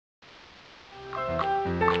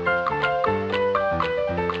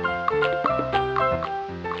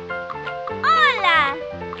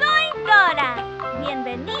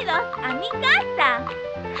casa.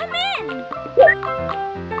 Come in.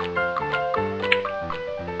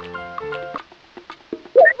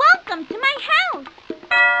 Welcome to my house.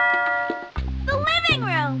 The living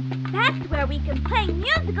room. That's where we can play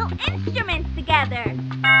musical instruments together.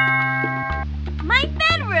 My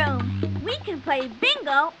bedroom. We can play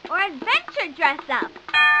bingo or adventure dress up.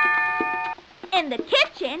 In the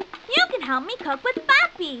kitchen, you can help me cook with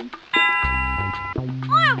Papi.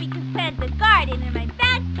 Or we can plant the garden in my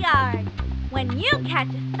backyard. When you catch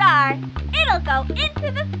a star, it'll go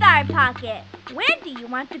into the star pocket. Where do you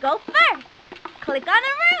want to go first? Click on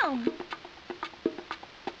a room.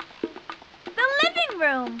 The living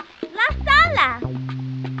room. La sala.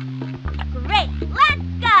 Great, let's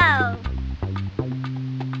go.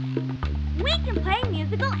 We can play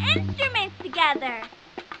musical instruments together.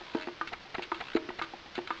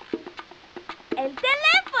 El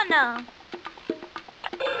teléfono.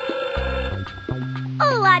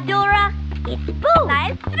 Hola, Dora. It's Boo. La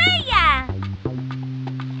estrella.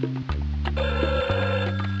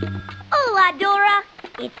 Hola, Dora.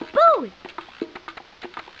 It's Boo.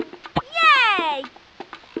 Yay!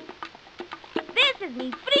 This is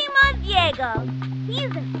mi primo Diego.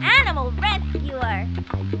 He's an animal rescuer.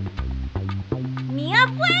 Mi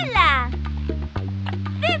abuela.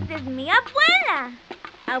 This is mi abuela.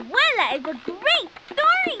 Abuela is a great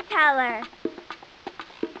storyteller.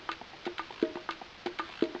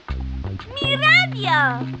 Mi radio.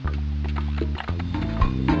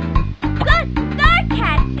 Good star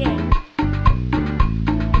catching.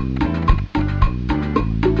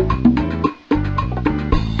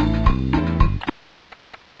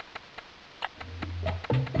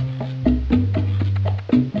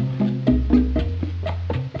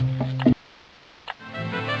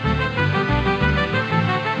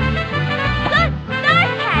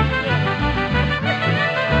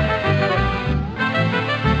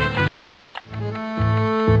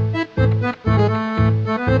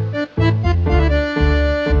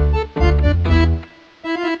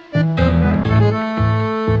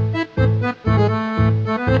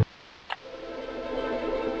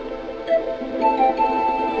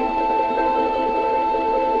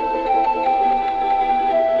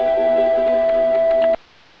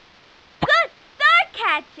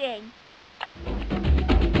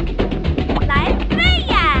 La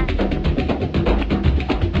estrella.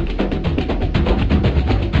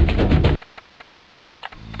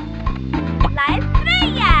 La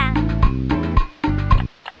estrella.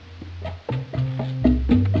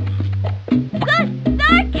 Good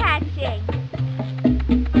star catching.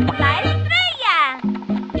 La estrella.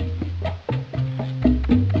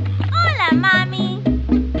 Hola, Mami.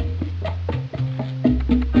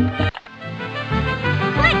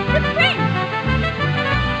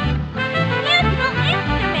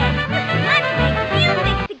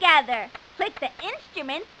 Click the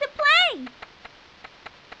instruments to play.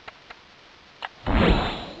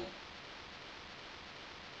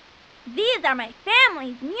 These are my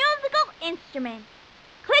family's musical instruments.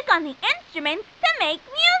 Click on the instruments to make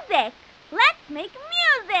music. Let's make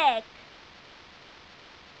music.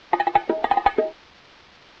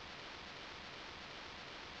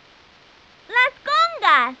 Las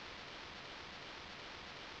congas.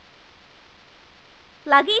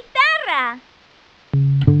 La guitarra.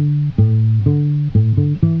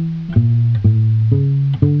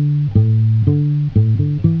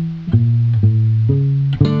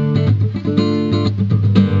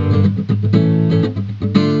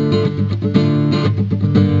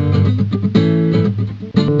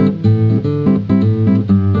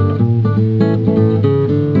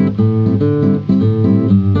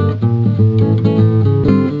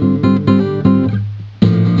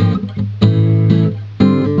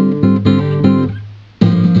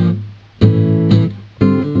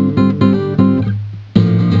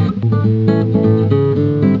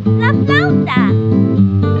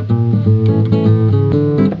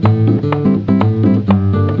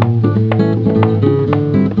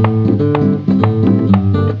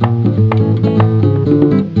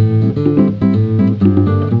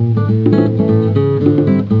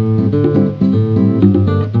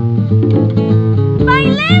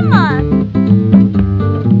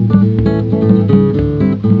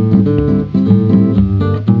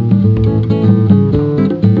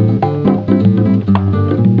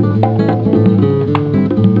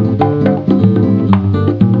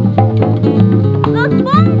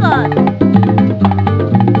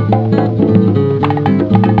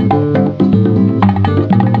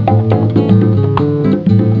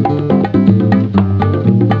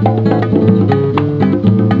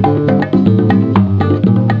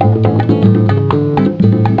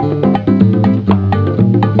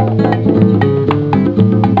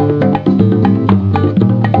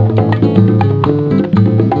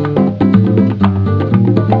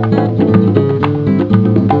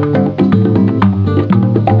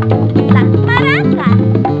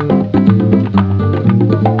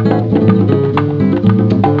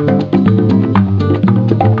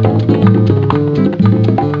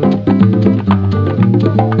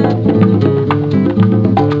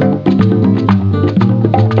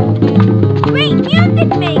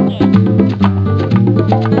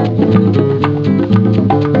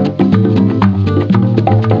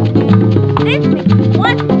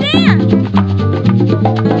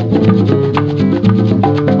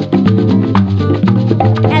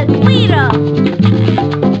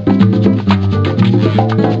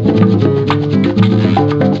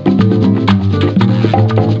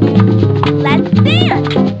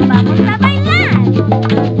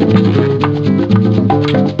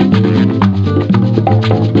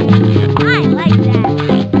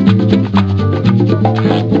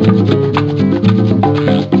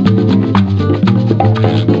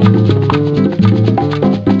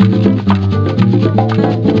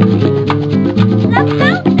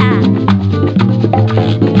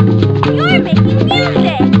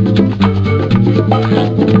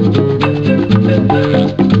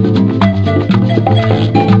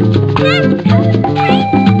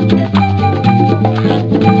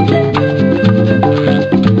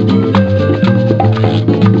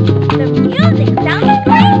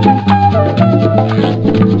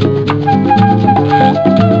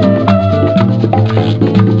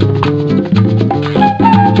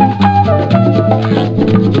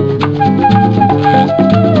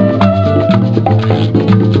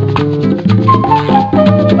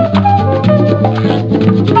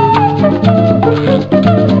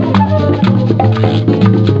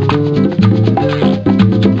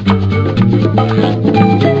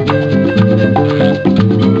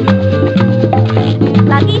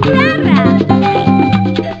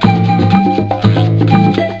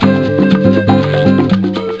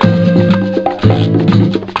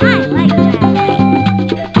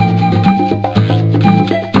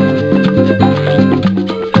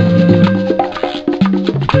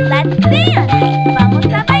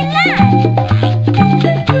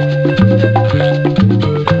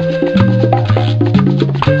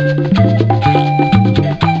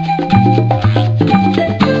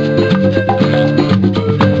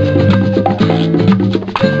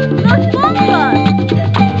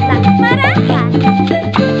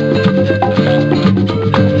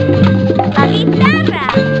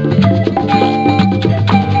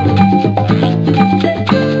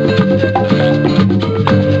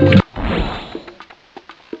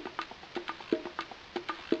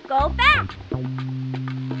 Go back.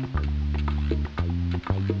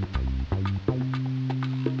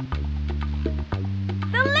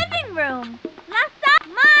 The living room.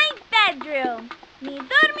 My bedroom. Mi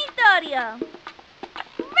dormitorio.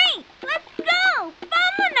 Great! Let's go!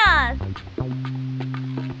 ¡Vámonos!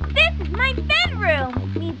 This is my bedroom.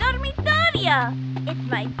 Mi dormitorio. It's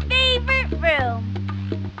my favorite room.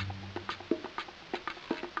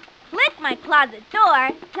 Click my closet door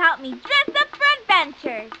to help me dress up for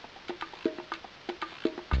adventures.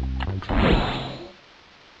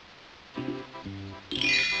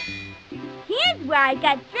 Here's where I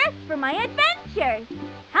get dressed for my adventures.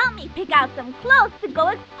 Help me pick out some clothes to go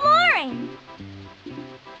exploring.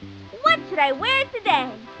 What should I wear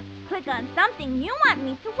today? Click on something you want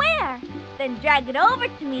me to wear. Then drag it over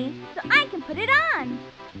to me so I can put it on.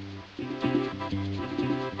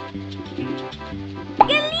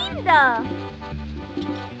 ¡Qué lindo!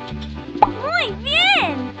 ¡Muy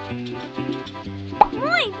bien!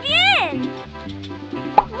 ¡Muy bien!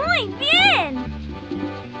 ¡Muy bien!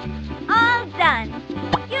 All done.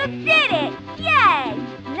 You did it! Yay!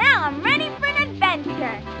 Now I'm ready for an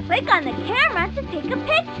adventure. Click on the camera to take a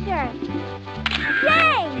picture.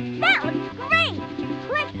 Yay! That looks great!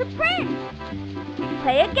 Click to print.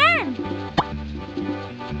 Play again.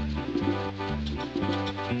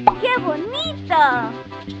 ¡Qué bonito!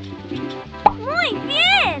 ¡Muy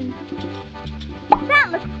bien! That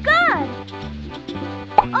looks good!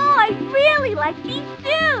 Oh, I really like these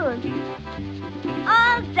shoes!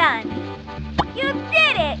 All done! You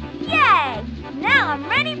did it! Yay! Now I'm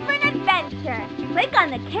ready for an adventure. Click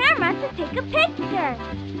on the camera to take a picture.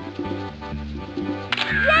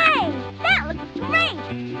 Yay! That looks great!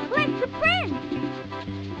 Click to print.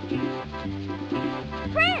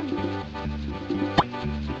 Print.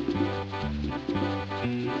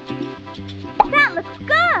 That looks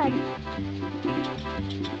good!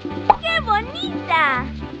 ¡Qué bonita!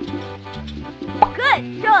 Good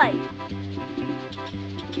choice!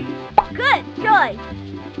 Good choice!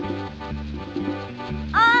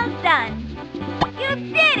 All done! You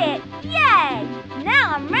did it! Yay! Now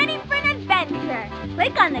I'm ready for an adventure.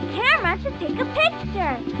 Click on the camera to take a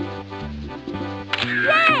picture.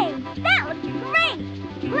 Yay! That looks great!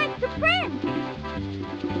 Click to print.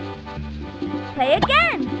 Play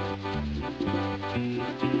again.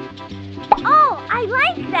 Oh, I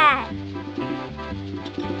like that!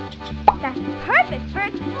 That's perfect for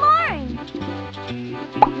exploring.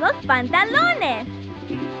 Los pantalones.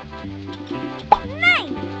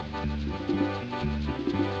 Nice!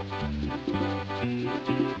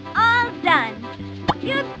 All done.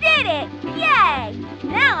 You did it! Yay!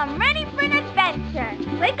 Now I'm ready for an adventure.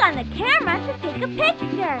 Click on the camera to take a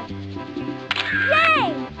picture.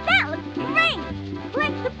 Yay! That looks great!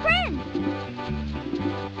 Click to print.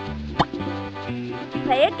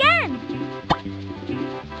 Play again.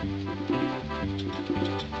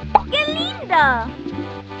 ¡Qué lindo!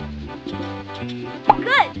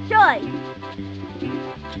 Good choice.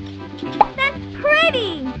 That's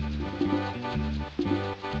pretty.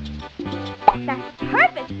 That's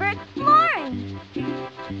perfect for exploring.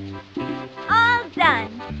 All done.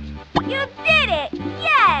 You did it!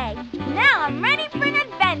 Yay! Now I'm ready for an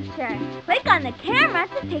adventure. Click on the camera camera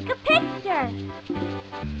to take a picture.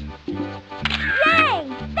 Yay!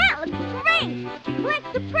 That looks great! Click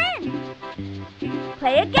to print.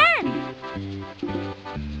 Play again.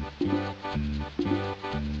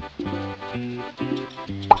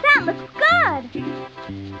 That looks good.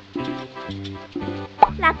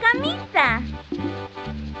 La camisa.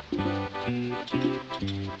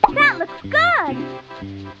 That looks good.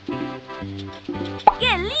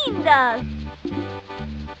 ¡Qué lindos!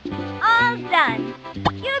 All done.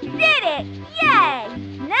 You did it! Yay!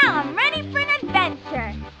 Now I'm ready for an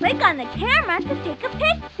adventure. Click on the camera to take a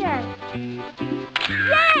picture.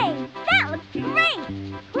 Yay! That looks great!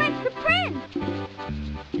 Click to print.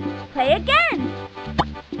 Play again.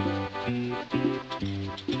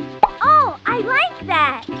 Oh, I like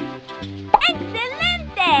that!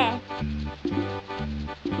 ¡Excelente!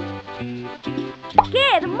 ¡Qué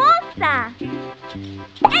hermosa!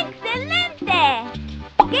 ¡Excelente!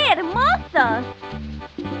 ¡Qué hermosos!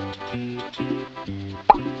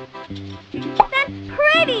 That's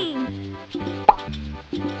pretty!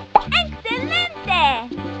 ¡Excelente!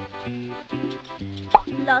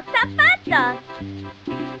 Los zapatos!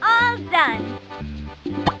 All done!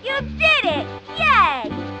 You did it! Yay!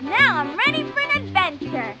 Now I'm ready for an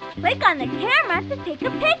adventure. Click on the camera to take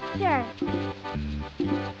a picture.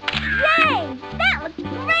 Yay! That looks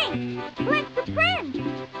great! Click to print.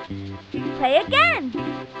 Play again.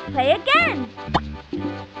 Play again.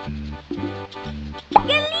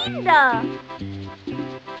 ¡Qué lindo!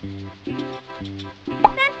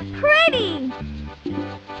 That's pretty!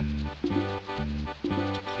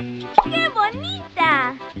 ¡Qué bonita!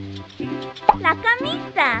 La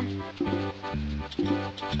camisa.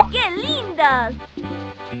 ¡Qué lindos!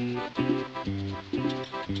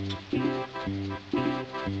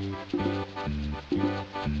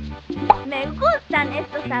 Me gustan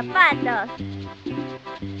estos zapatos.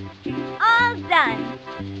 All done.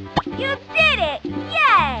 You did it!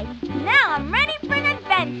 Yay! Now I'm ready for an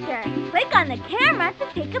adventure. Click on the camera to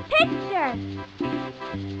take a picture.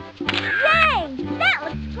 Yay! That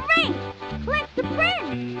looks great! Click to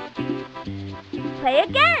print. Play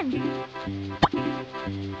again.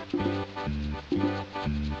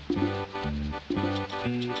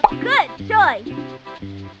 Good choice.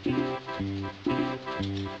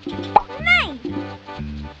 Nice.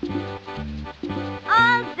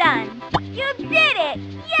 All done. You did it.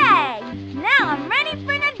 Yay. Now I'm ready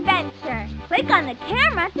for an adventure. Click on the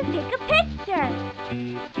camera to take a picture.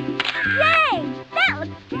 Yay. That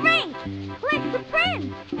looks great. Click to print.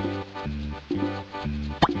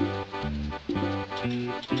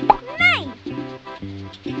 Nice.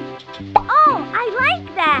 Oh, I like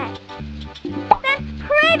that. That's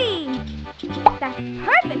pretty. That's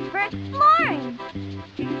perfect for exploring.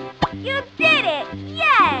 You did it!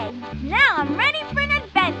 Yay! Now I'm ready for an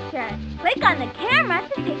adventure. Click on the camera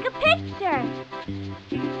to take a picture.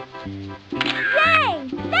 Yay!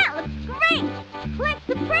 That looks great! Click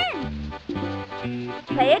to print.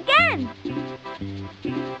 Play again.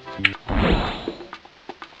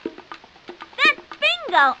 That's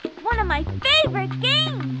bingo! One of my favorite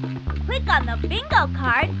games. Click on the bingo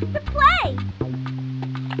card to play.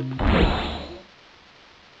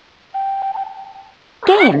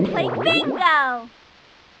 Let's play bingo!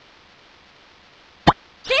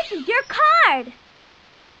 This is your card.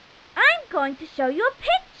 I'm going to show you a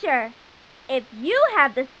picture. If you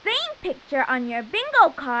have the same picture on your bingo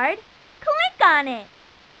card, click on it.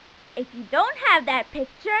 If you don't have that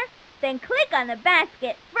picture, then click on the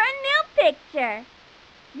basket for a new picture.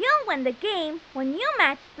 You'll win the game when you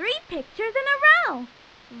match 3 pictures in a row.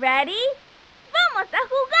 Ready? ¡Vamos a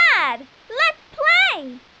jugar! Let's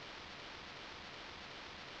play!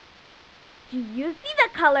 Do you see the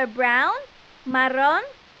color brown? Marrón?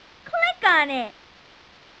 Click on it.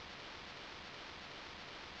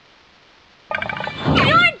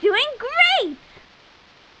 You're doing great!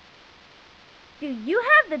 Do you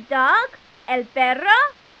have the dog? El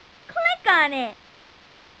perro? Click on it.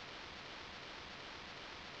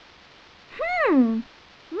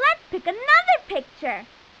 Let's pick another picture.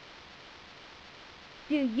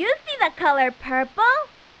 Do you see the color purple?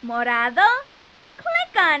 Morado?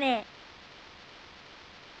 Click on it.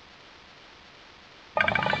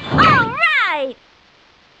 All right!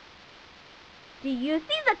 Do you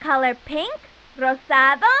see the color pink?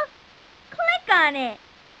 Rosado? Click on it.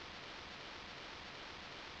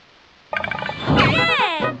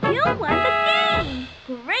 Yay! You won the game!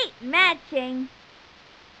 Great matching!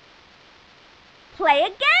 Play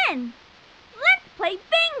again! Let's play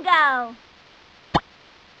bingo!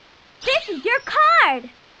 This is your card!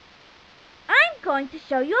 I'm going to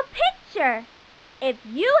show you a picture. If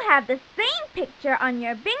you have the same picture on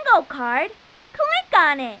your bingo card, click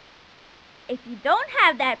on it. If you don't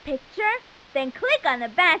have that picture, then click on the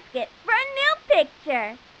basket for a new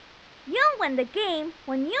picture. You'll win the game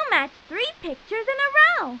when you match 3 pictures in a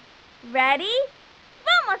row. Ready?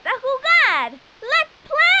 Vamos a jugar! Let's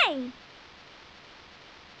play!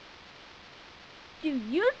 Do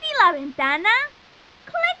you see la ventana?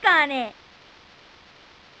 Click on it.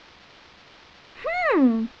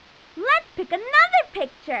 Let's pick another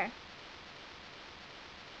picture.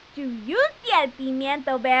 Do you see el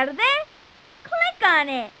pimiento verde? Click on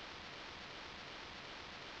it.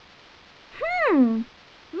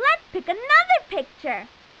 Let's pick another picture.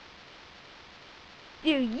 Do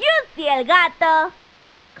you see el gato?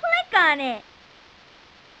 Click on it.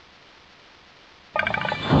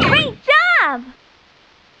 Great job!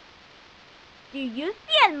 Do you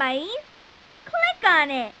see el maíz? Click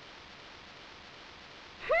on it.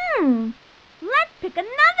 Let's pick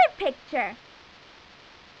another picture.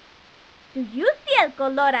 Do you see el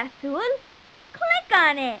color azul? Click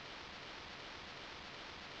on it.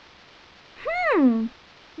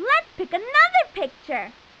 Let's pick another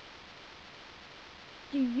picture.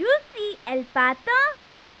 Do you see el pato?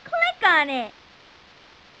 Click on it.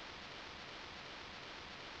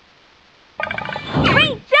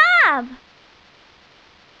 Great job!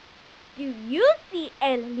 Do you see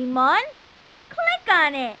el limón? Click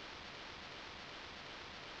on it.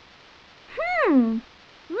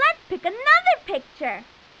 Let's pick another picture.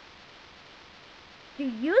 Do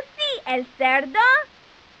you see el cerdo?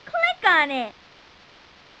 Click on it.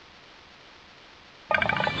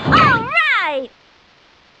 All right!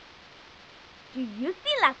 Do you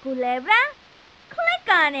see la culebra? Click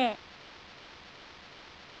on it.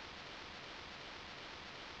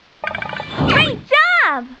 Great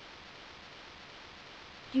job!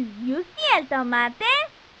 Do you see el tomate?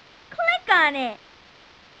 Click on it.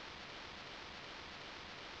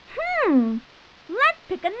 Let's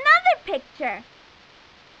pick another picture.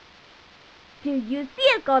 Do you see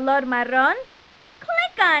el color marrón?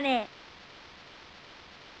 Click on it.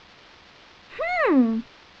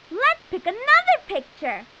 Let's pick another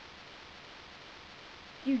picture.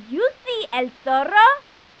 Do you see el zorro?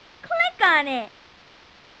 Click on it.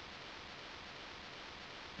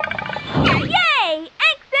 Yay!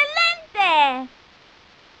 Excelente!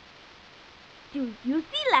 Do you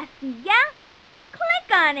see la silla?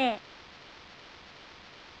 Click on it.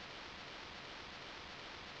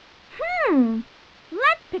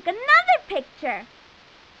 Let's pick another picture.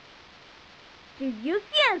 Do you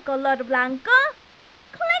see el color blanco?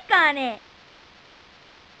 Click on it.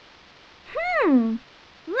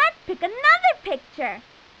 Let's pick another picture.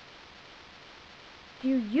 Do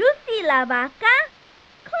you see la vaca?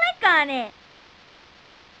 Click on it.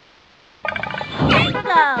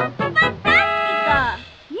 Bingo! Fantastico!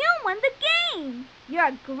 You won the game!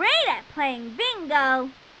 You're great at playing bingo!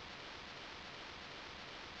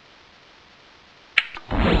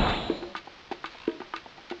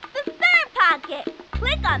 The star pocket!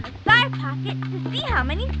 Click on the star pocket to see how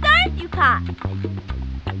many stars you caught.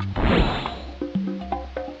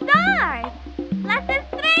 Stars! Las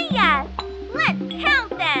estrellas! Let's count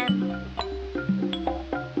them!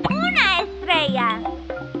 Una estrella.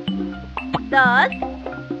 2,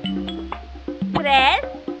 3,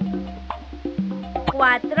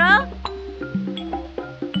 4,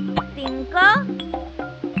 5,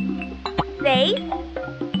 6,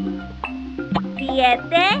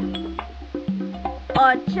 7,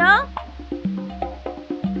 8,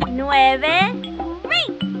 9.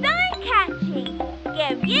 Great star catching. ¡Qué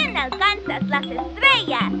bien alcanzas las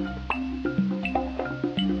estrellas!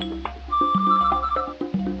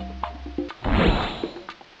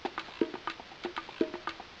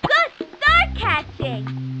 Good star catching.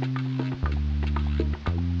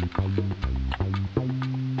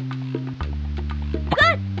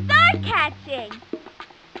 Good star catching.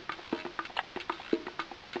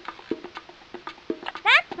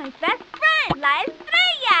 That's my best friend, La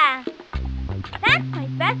Estrella. That's my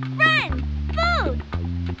best friend, Food.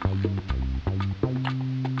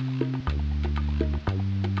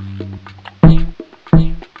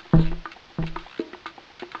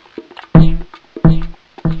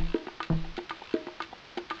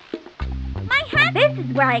 My hat. This is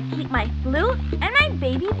where I keep my flute and my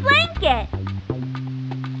baby blanket.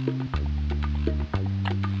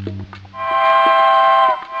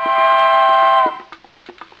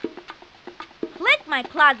 Click my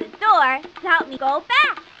closet door to help me go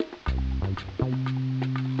back.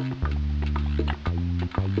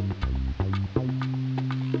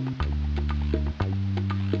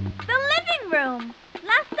 The living room,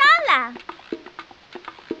 la sala.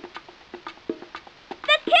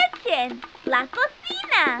 The kitchen, la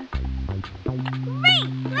cocina.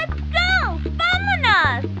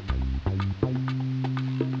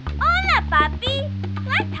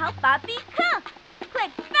 help Poppy cook.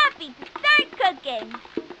 Click Poppy to start cooking.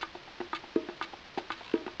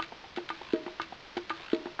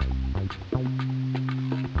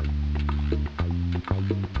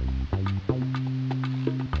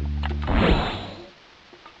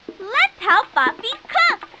 Let's help Poppy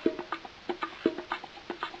cook.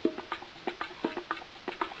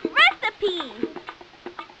 Recipes.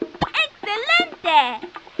 Excelente!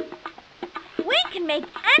 We can make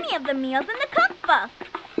any of the meals in the cookbook.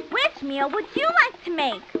 Which meal would you like to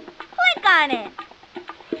make? Click on it.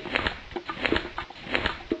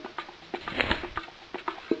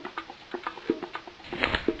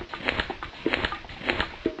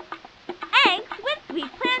 Eggs with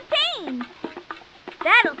sweet plantains.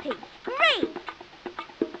 That'll taste great.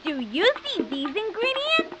 Do you see these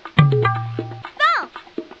ingredients? Salt.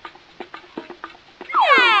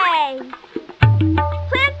 Yay!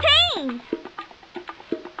 Plantains.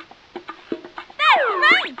 That's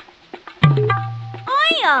right.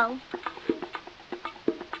 Oil.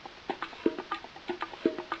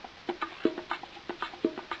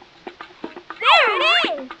 There it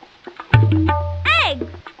is.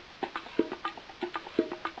 Eggs.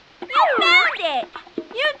 You found it.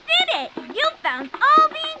 You did it. You found all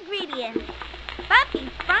the ingredients.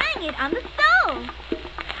 Poppy's frying it on the stove.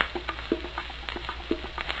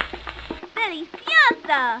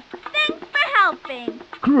 Delicioso. Thanks for helping.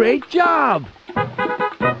 Great job!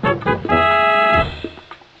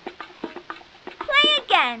 Play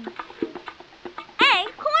again. Egg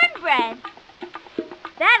cornbread.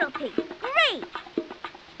 That'll taste great.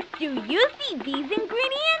 Do you see these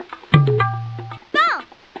ingredients? Salt.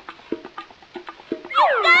 You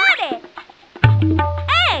got it.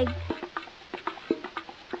 Egg.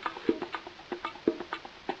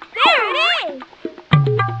 There it is.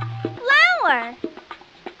 Flour.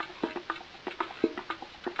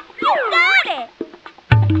 You got it.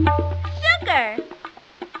 Sugar.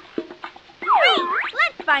 Great.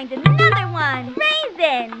 Let's find another one.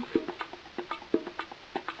 Raisins.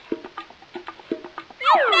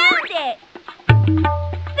 You found it.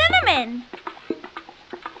 Cinnamon.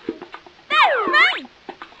 That's right.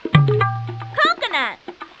 Coconut.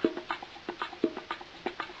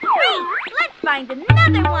 Great. Let's find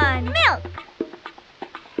another one. Milk.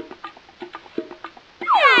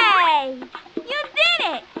 Yay! You did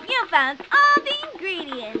it. You found all the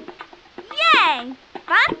ingredients. Yay!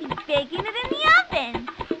 Poppy's baking it in the oven.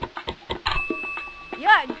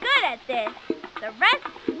 You're good at this. The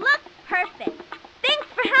recipe looks perfect. Thanks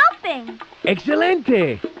for helping.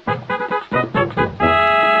 Excelente!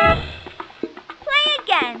 Play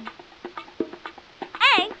again.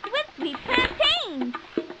 Eggs with sweet plantains.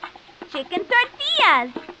 Chicken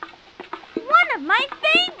tortillas. One of my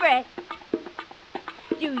favorites.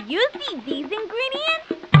 Do you see these ingredients?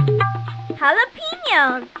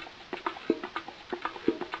 Jalapenos.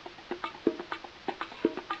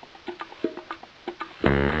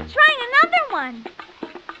 Try another one.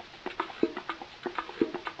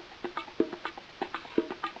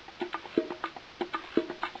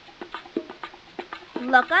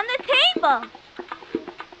 Look on the table.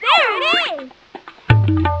 There it is.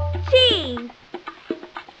 Cheese.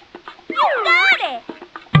 You got it.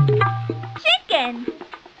 Chicken.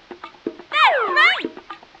 That's right.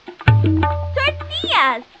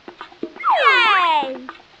 Tortillas. Yay!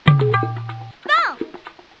 Salt.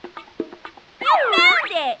 You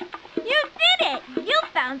found it. You did it. You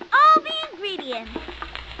found all the ingredients.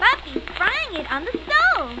 Poppy's frying it on the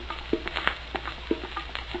stove.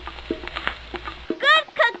 Good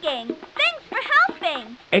cooking. Thanks for helping.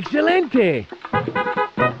 Excelente!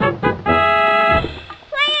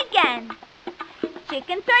 Play again.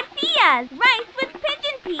 Chicken tortillas, rice with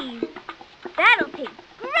pigeon peas. That'll taste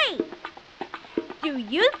great. Do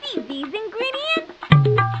you see these ingredients?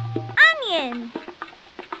 Onions.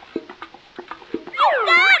 You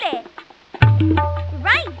got it.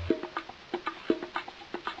 Rice.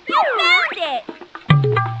 You found it.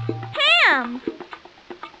 Ham.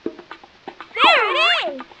 There it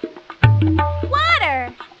is. Water.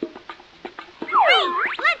 Great.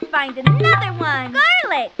 Let's find another one.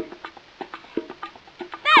 Garlic.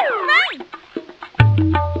 That's right.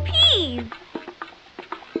 Peas.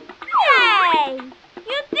 Yay!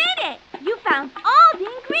 You did it. You found all the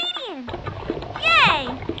ingredients. Yay!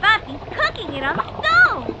 Poppy's cooking it on the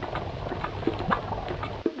stove.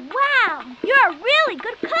 Wow! You're a really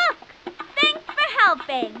good cook. Thanks for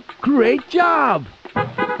helping. Great job!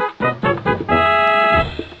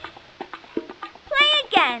 Play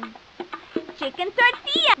again. Chicken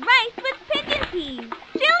tortilla, rice with pigeon peas,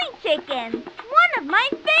 chili chicken. One of my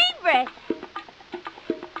favorites.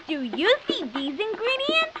 Do you see these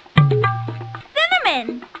ingredients? Cinnamon.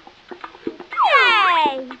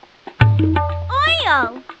 Yay!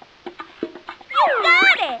 Oil. You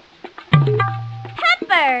got it.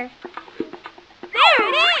 Pepper. There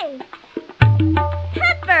it is.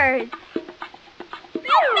 Peppers.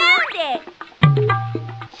 You found it.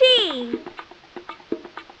 Cheese.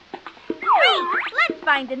 Great. Let's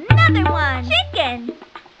find another one. Chicken.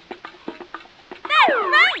 That's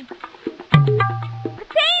right.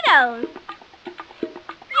 Potatoes.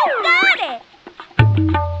 You got it.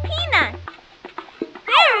 Peanuts.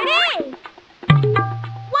 There it is.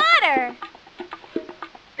 Water.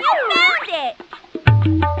 You found it.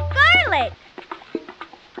 Garlic.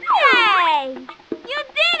 Yay! You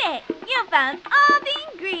did it. You found all the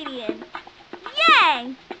ingredients.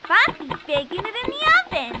 Yay! Poppy's baking it in the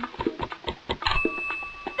oven.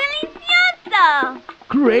 Delicioso!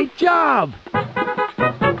 Great job!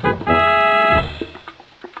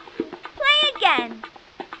 Play again.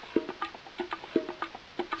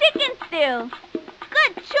 Chicken stew.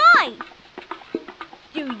 Good choice.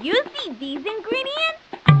 Do you see these ingredients?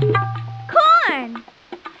 Corn.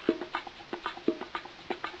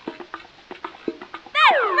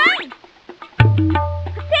 That's right.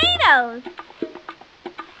 Potatoes.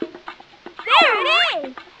 There it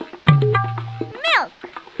is. Milk.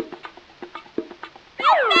 You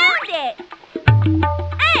found it.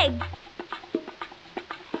 Eggs.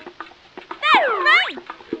 That's right.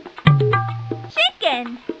 Chicken.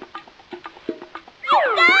 You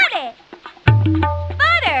got it.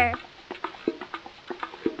 Butter.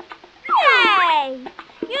 Yay!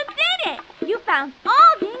 You did it. You found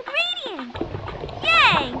all the ingredients.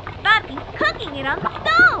 Yay! Bobby's cooking it on the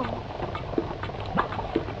stove.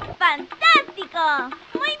 Fantástico.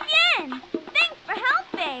 Muy bien. Thanks for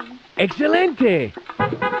helping. Excelente!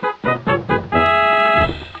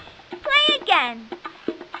 Play again.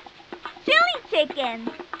 Chili chicken.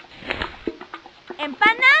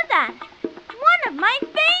 Empanadas. One of my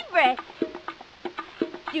favorites.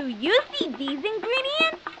 Do you see these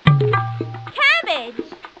ingredients? Cabbage.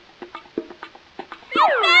 You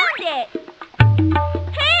found it.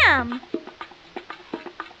 Ham.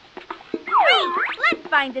 Great. Let's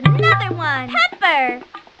find another one. Pepper.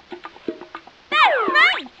 That's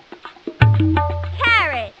right.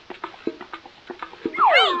 Carrot.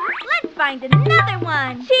 Great. Let's find another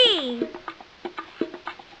one. Cheese.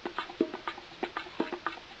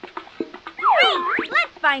 Great.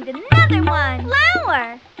 Let's find another one.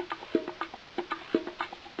 Flour.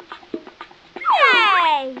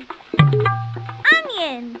 Yay!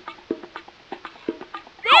 Onion.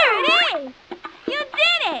 There it is. You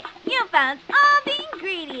did it. You found all the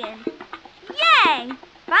ingredients. Yay!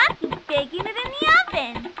 Bobby's baking it in the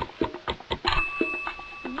oven.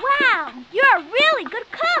 Wow, you're a really good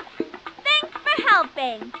cook. Thanks for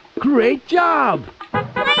helping. Great job!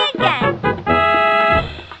 Play again.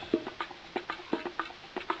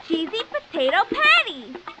 Cheesy potato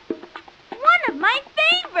patties. One of my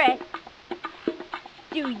favorites.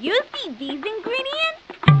 Do you see these ingredients?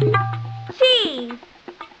 Cheese.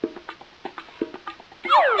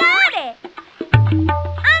 You got it.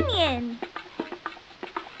 Onion.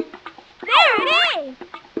 There it is.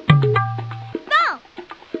 Salt.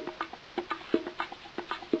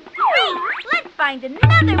 Great. Let's find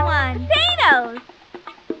another one. Potatoes.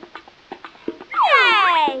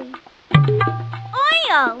 Yay!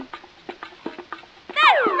 Oil.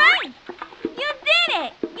 That's right. You did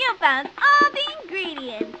it. You found all the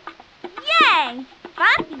ingredients. Yay!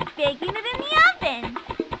 Bobby's baking it in the oven.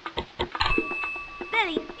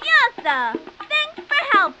 Delicioso. Thanks for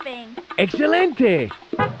helping. Excelente!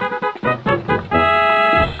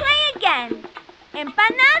 Play again.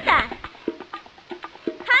 Empanadas.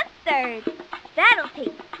 Custard. That'll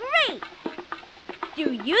taste great. Do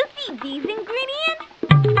you see these ingredients?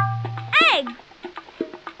 Eggs.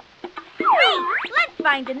 Great. Let's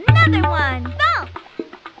find another one. Salt.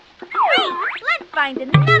 Great. Let's find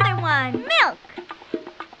another one. Milk.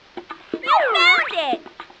 You found it.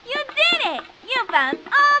 You did it. You found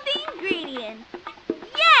all the ingredients.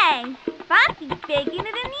 Yay! Bobby's baking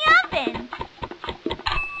it in the oven.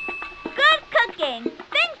 Good cooking.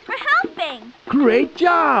 Thanks for helping. Great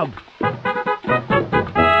job! Play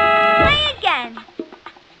again.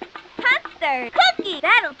 Custard. Cookie.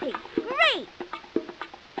 That'll taste great.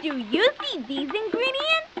 Do you see these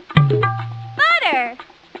ingredients? Butter.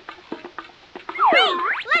 Great.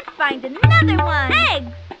 Let's find another one.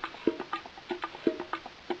 Eggs.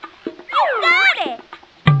 You got it.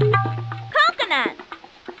 Coconut.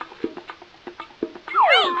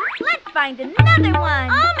 Great. Let's find another one.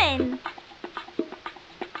 Almonds.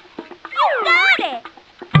 You got it.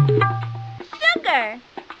 Sugar.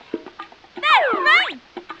 That's right.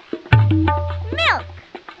 Milk.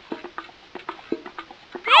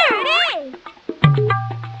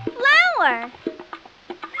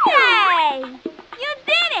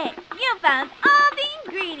 found all the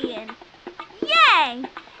ingredients. Yay!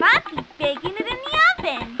 Papi's baking it in the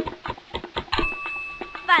oven.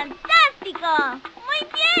 Fantástico! Muy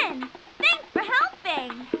bien! Thanks for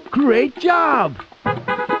helping. Great job! Play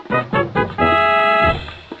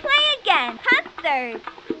again. Custard.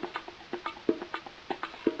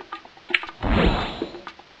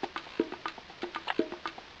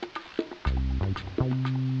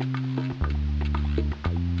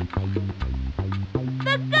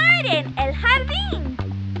 The garden, el jardín.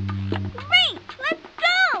 Great, let's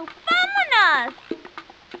go. Vámonos.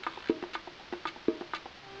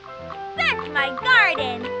 That's my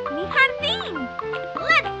garden, mi jardín.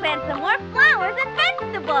 Let's plant some more flowers and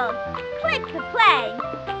vegetables. Click to play.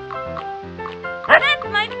 That's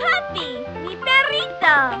my puppy, mi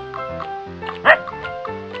perrito.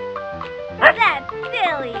 That's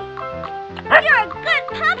silly. You're a good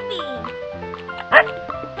puppy.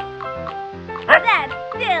 That's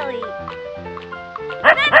silly.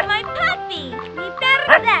 That's my puppy, mi perro.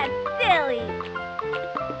 That's silly.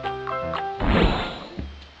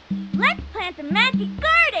 Let's plant a magic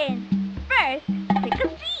garden. First, pick a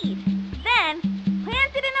seed. Then,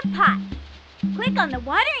 plant it in a pot. Click on the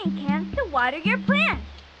watering can to water your plants.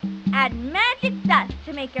 Add magic dust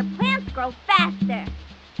to make your plants grow faster.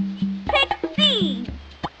 Pick seeds.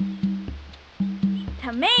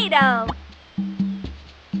 Tomato.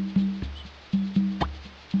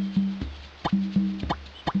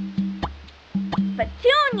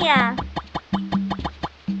 Petunia.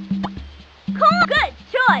 Cool. Good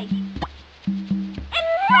choice.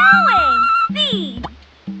 It's growing. Seeds.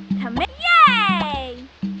 Tomato. Yay!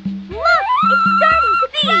 Look, it's starting to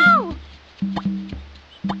grow.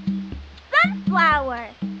 Sunflower.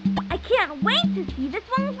 I can't wait to see this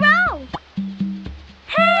one grow.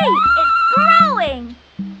 Hey, it's growing.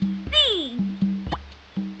 Seeds.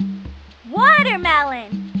 Watermelon.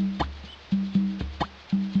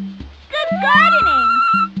 Good gardening.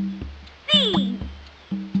 Seeds.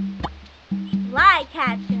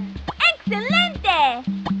 Flycatcher. Excelente.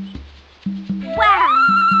 Wow,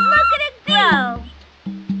 look at it grow.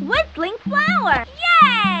 Whistling flower.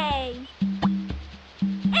 Yay!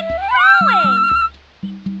 It's growing.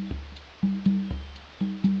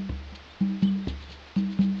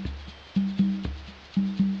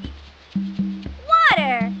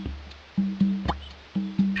 Water.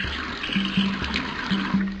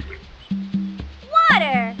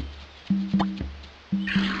 Water.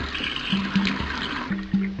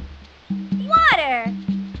 Water.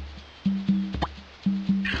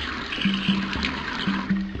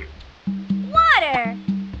 Water.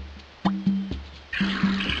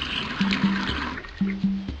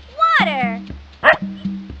 Water.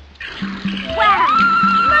 Wow,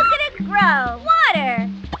 look at it grow. Water.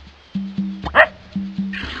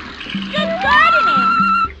 Good gardening.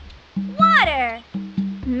 Water.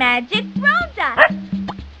 Magic Rosa.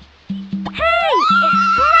 Hey, it's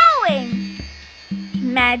growing.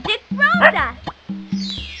 Magic Rosa.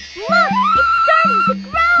 Look, it's starting to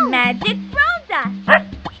grow. Magic Rosa.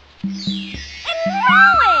 It's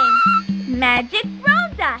growing. Magic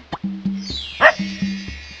Rosa.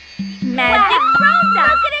 Magic Rosa.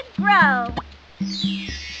 Look at it grow.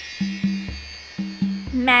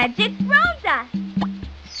 Magic Rosa.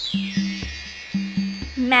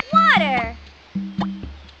 Water.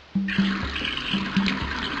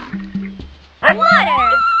 Water.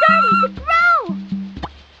 It's starting to grow.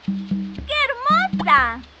 ¡Qué hermosa!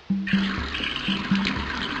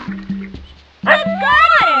 Good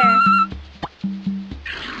gardener.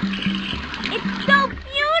 It's so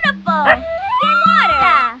beautiful. ¡Qué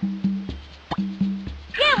water!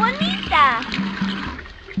 ¡Qué bonita!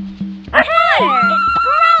 Hey, it's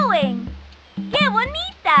growing. ¡Qué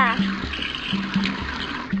bonita!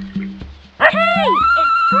 Hey,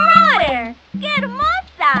 it's water. ¡Qué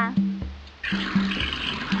hermosa!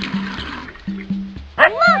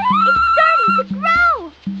 Look, it's starting to grow.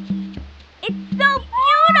 It's so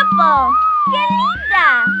beautiful. ¡Qué linda!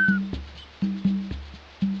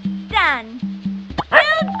 Done. You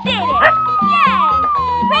did it! Yay!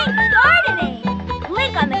 Great gardening!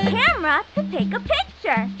 Click on the camera to take a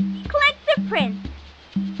picture. Click to print.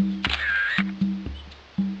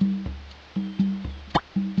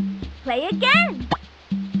 Play again.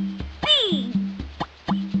 Seeds.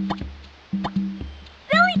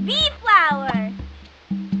 Silly bee flower.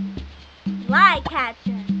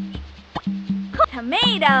 Flycatcher.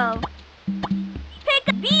 Tomato. Pick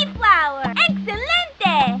a bee flower.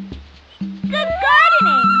 Excelente. Good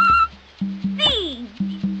gardening. Seeds.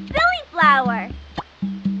 Silly flower.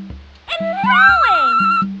 It's growing.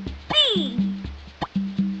 Seeds.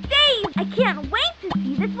 Daisy. I can't wait to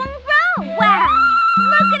see this one grow. Wow.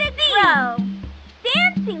 Look at it grow.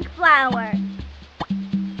 flower.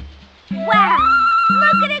 Wow!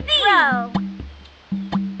 Look at it grow.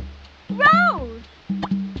 Rose.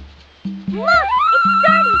 Look, it's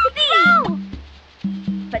starting to grow.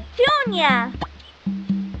 Petunia.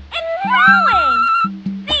 It's growing.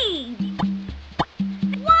 Seeds.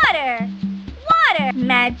 Water. Water.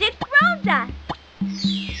 Magic road dust.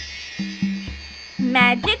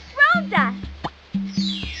 Magic road dust.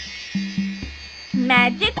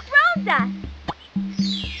 Magic road dust.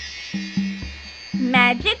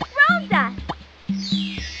 Magic road dust.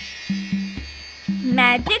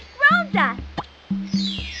 Magic road dust.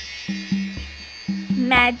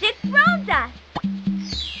 Magic road dust.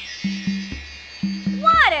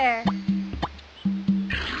 Water.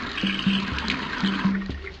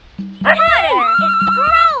 Water. It's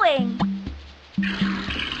growing.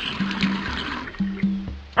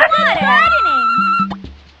 Water. Gardening.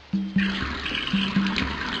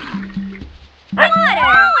 Water.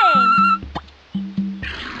 Growing.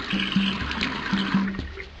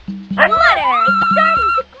 Water. It's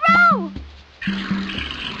starting to grow.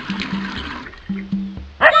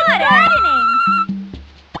 Water. Gardening.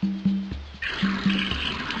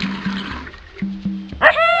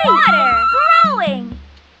 Hey! Water. Growing.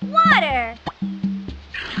 Water.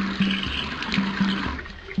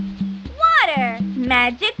 Water.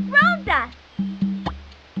 Magic road dust.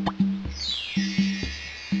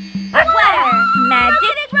 Water.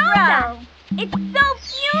 Magic road dust. It's so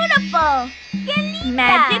beautiful.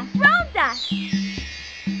 Magic road dust.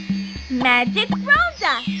 Magic road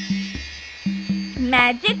dust.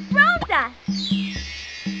 Magic road dust.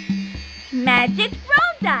 Magic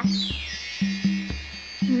road dust.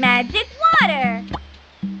 Magic water.